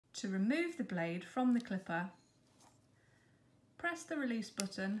To remove the blade from the clipper, press the release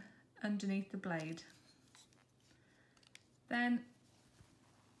button underneath the blade. Then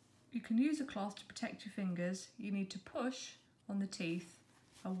you can use a cloth to protect your fingers. You need to push on the teeth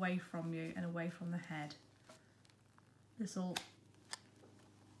away from you and away from the head. This will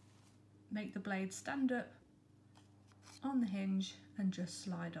make the blade stand up on the hinge and just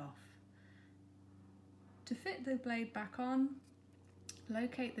slide off. To fit the blade back on,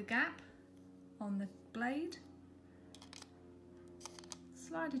 locate the gap on the blade,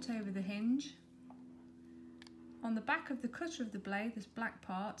 slide it over the hinge. On the back of the cutter of the blade, this black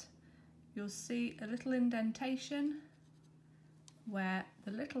part, you'll see a little indentation where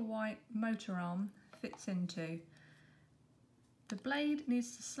the little white motor arm fits into. The blade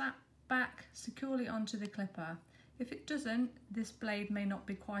needs to slap back securely onto the clipper. If it doesn't, this blade may not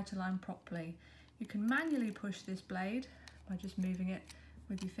be quite aligned properly. You can manually push this blade by just moving it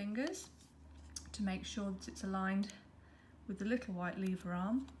with your fingers to make sure that it's aligned with the little white lever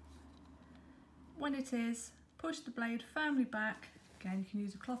arm. When it is, push the blade firmly back. Again, you can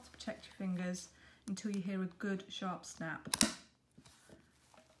use a cloth to protect your fingers until you hear a good sharp snap.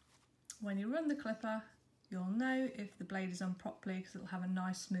 When you run the clipper, you'll know if the blade is on properly because it'll have a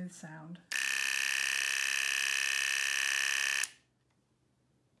nice smooth sound.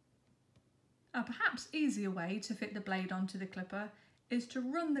 A perhaps easier way to fit the blade onto the clipper is to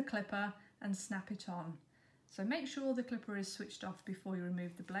run the clipper and snap it on. So make sure the clipper is switched off before you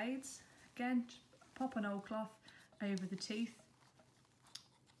remove the blades. Again, pop an old cloth over the teeth,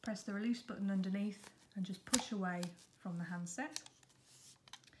 press the release button underneath and just push away from the handset.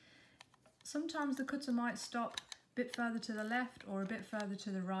 Sometimes the cutter might stop a bit further to the left or a bit further to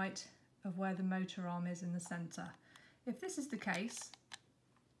the right of where the motor arm is in the centre. If this is the case,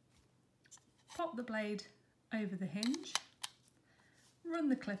 pop the blade over the hinge, run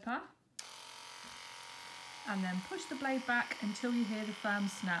the clipper, and then push the blade back until you hear the firm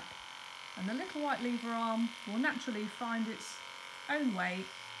snap. And the little white lever arm will naturally find its own way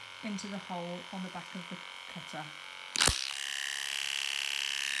into the hole on the back of the cutter.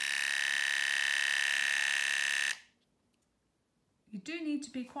 You do need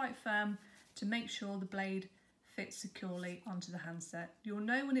to be quite firm to make sure the blade fits securely onto the handset. You'll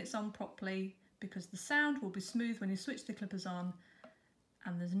know when it's on properly because the sound will be smooth when you switch the clippers on,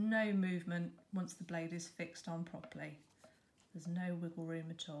 and there's no movement once the blade is fixed on properly. There's no wiggle room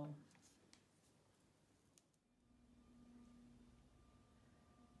at all.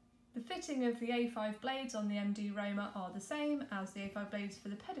 The fitting of the A5 blades on the MD Roma are the same as the A5 blades for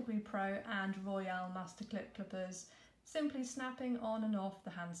the Pedigree Pro and Royale Masterclip clippers, simply snapping on and off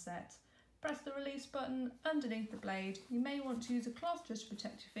the handset. Press the release button underneath the blade. You may want to use a cloth just to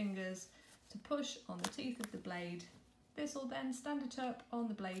protect your fingers to push on the teeth of the blade. This will then stand it up on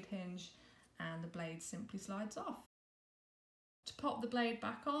the blade hinge and the blade simply slides off. To pop the blade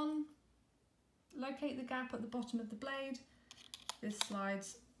back on, locate the gap at the bottom of the blade. This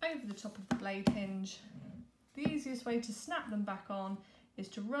slides over the top of the blade hinge. The easiest way to snap them back on is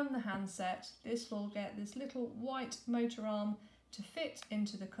to run the handset. This will get this little white motor arm to fit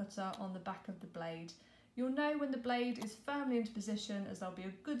into the cutter on the back of the blade. You'll know when the blade is firmly into position as there'll be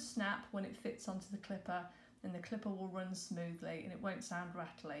a good snap when it fits onto the clipper, and the clipper will run smoothly and it won't sound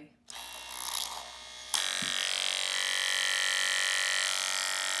rattly.